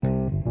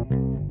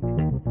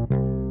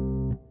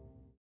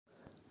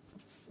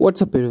What's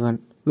up, everyone?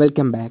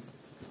 Welcome back.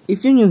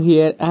 If you're new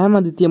here, I am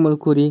Aditya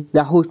Mulkuri,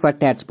 the host for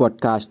TATS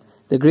podcast,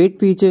 the great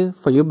future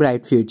for your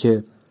bright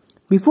future.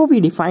 Before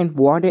we define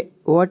what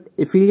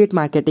affiliate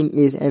marketing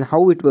is and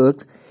how it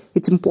works,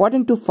 it's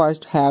important to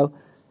first have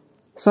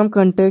some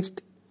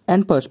context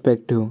and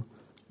perspective.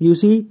 You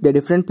see, the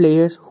different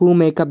players who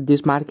make up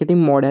this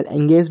marketing model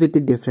engage with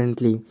it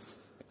differently.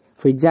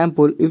 For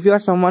example, if you are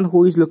someone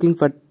who is looking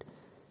for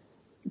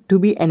to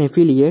be an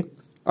affiliate,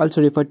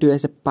 also referred to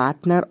as a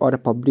partner or a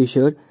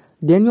publisher,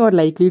 then you are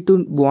likely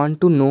to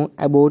want to know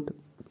about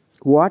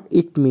what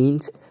it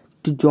means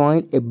to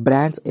join a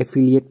brand's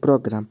affiliate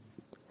program,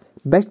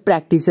 best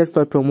practices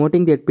for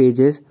promoting their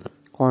pages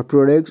or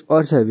products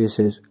or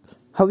services,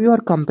 how you are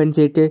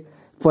compensated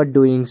for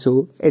doing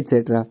so,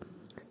 etc.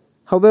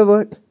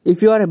 However,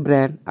 if you are a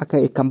brand,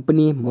 a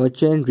company,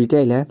 merchant,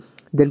 retailer,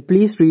 then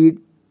please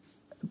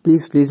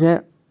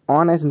listen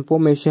on as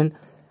information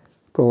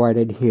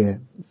provided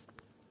here.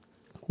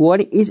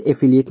 What is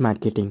affiliate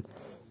marketing?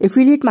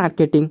 Affiliate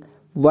marketing,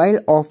 while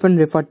often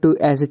referred to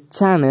as a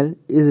channel,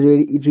 is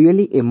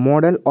really a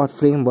model or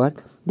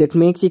framework that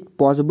makes it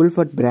possible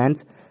for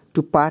brands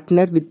to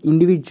partner with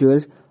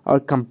individuals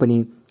or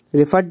companies,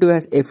 referred to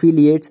as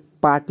affiliates,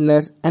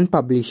 partners, and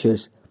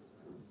publishers,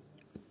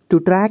 to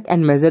track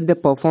and measure their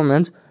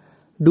performance,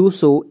 do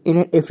so in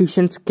an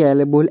efficient,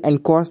 scalable,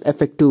 and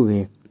cost-effective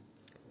way.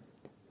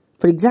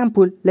 For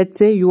example, let's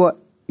say you are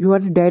a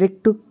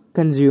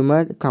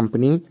direct-to-consumer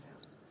company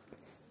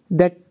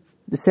that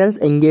sells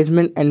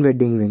engagement and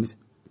wedding rings.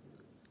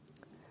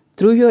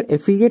 Through your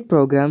affiliate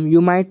program,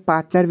 you might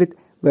partner with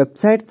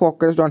websites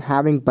focused on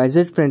having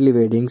budget-friendly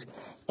weddings,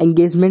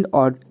 engagement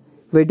or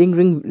wedding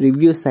ring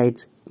review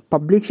sites,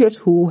 publishers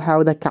who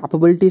have the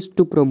capabilities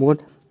to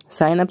promote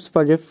sign-ups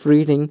for a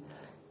free ring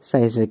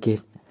size kit,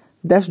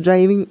 thus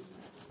driving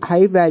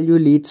high-value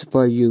leads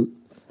for you.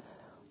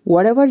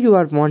 Whatever you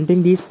are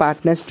wanting these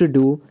partners to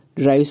do,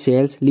 drive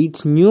sales,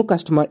 leads, new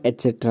customer,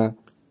 etc.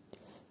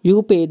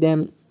 You pay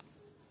them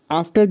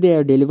after they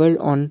have delivered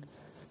on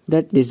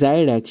that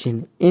desired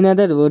action. In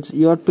other words,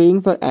 you are paying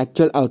for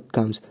actual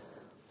outcomes.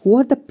 Who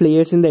are the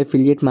players in the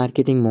affiliate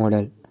marketing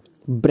model?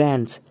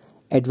 Brands,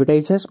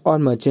 advertisers or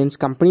merchants,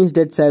 companies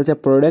that sell a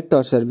product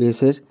or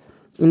services.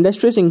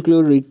 Industries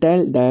include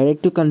retail,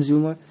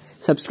 direct-to-consumer,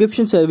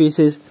 subscription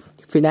services,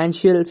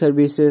 financial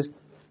services,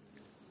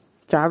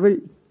 travel,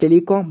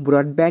 telecom,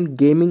 broadband,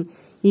 gaming,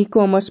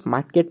 e-commerce,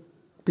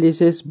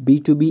 marketplaces,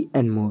 B2B,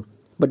 and more.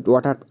 But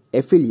what are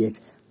affiliates?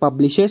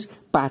 Publishers,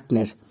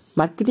 partners,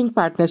 marketing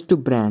partners to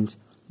brands.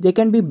 They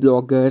can be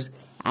bloggers,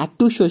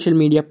 active social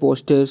media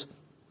posters,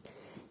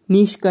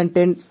 niche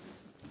content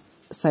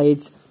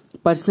sites,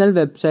 personal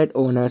website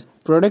owners,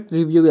 product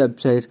review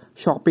websites,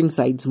 shopping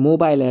sites,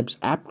 mobile apps,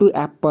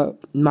 app-to-app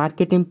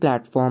marketing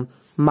platform,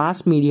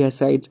 mass media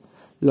sites,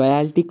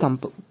 loyalty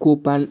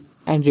coupon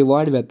and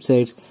reward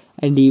websites,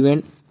 and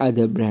even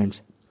other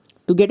brands.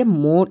 To get a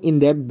more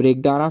in-depth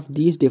breakdown of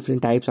these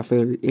different types of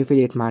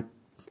affiliate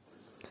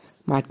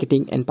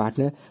marketing and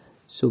partner,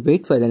 so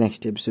wait for the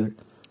next episode.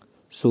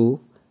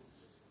 So,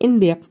 in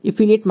the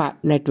affiliate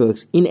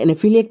networks, in an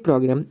affiliate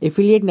program,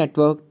 affiliate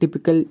network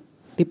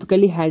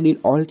typically handle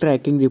all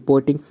tracking,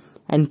 reporting,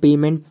 and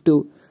payment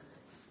to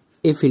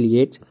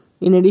affiliates.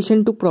 In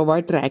addition to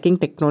provide tracking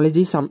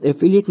technology, some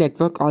affiliate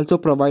network also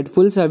provide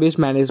full service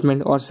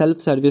management or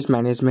self-service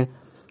management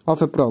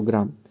of a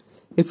program.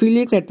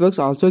 Affiliate networks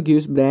also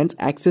gives brands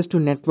access to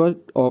network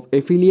of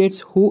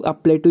affiliates who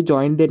apply to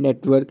join their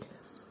network,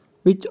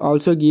 which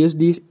also gives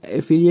these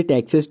affiliate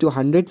access to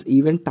hundreds,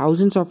 even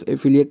thousands of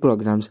affiliate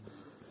programs.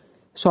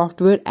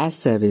 Software as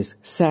service,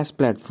 SaaS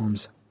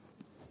platforms.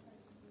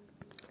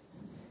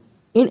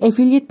 In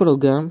affiliate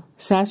program,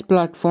 SaaS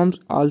platforms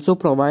also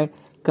provide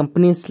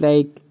companies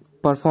like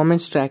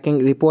performance tracking,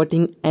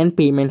 reporting, and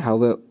payment.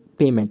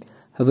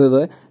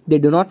 However, they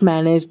do not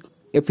manage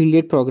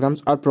affiliate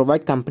programs or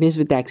provide companies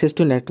with access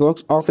to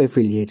networks of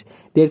affiliates.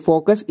 Their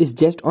focus is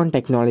just on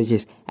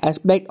technologies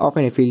aspect of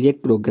an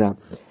affiliate program.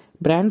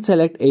 Brands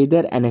select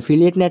either an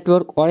affiliate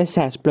network or a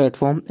SaaS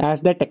platform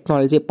as their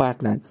technology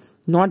partner,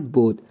 not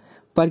both.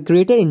 For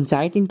greater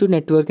insight into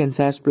network and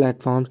SaaS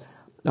platforms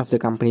of the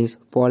companies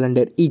fall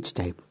under each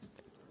type.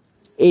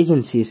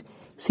 Agencies.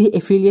 See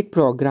affiliate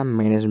program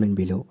management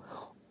below.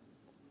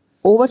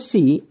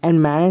 Oversee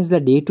and manage the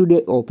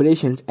day-to-day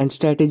operations and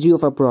strategy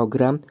of a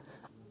program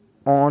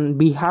on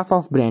behalf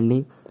of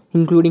branding,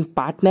 including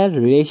partner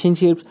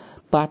relationships,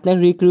 partner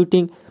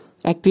recruiting,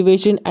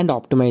 activation, and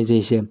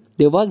optimization.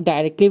 They work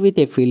directly with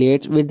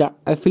affiliates with the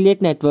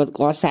affiliate network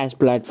or SaaS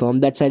platform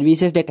that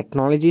services the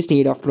technology's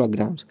need of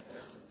programs.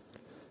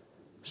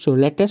 So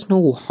let us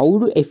know, how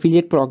do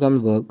affiliate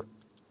programs work?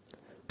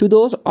 To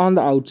those on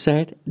the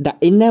outside, the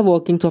inner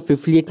workings of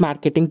affiliate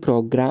marketing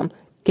program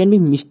can be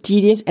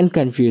mysterious and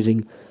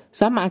confusing.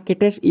 Some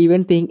marketers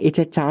even think it's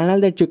a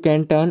channel that you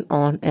can turn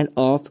on and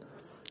off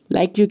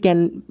like you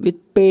can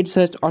with paid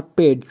search or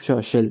paid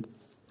social.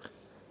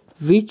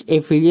 Which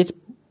affiliates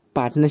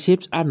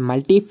partnerships are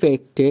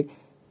multifaceted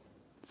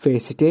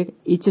faceted.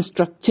 It's a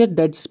structure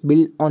that's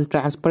built on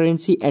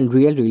transparency and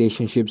real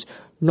relationships,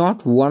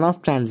 not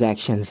one-off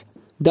transactions.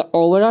 The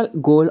overall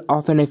goal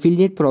of an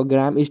affiliate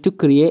program is to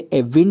create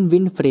a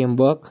win-win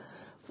framework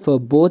for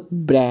both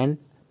brand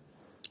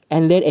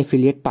and their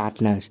affiliate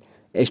partners.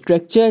 A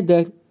structure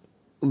that,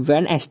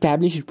 when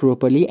established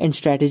properly and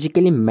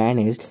strategically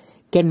managed,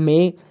 can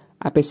make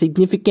up a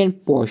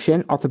significant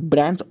portion of a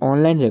brand's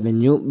online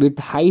revenue with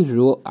high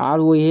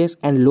ROAS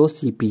and low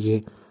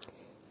CPA.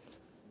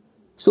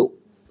 So,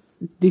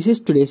 this is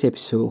today's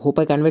episode. Hope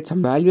I conveyed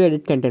some value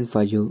added content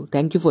for you.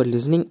 Thank you for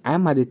listening.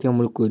 I'm Aditya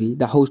Mulkuri,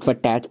 the host for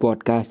TATS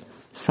Podcast.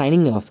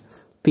 Signing off.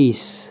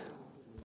 Peace.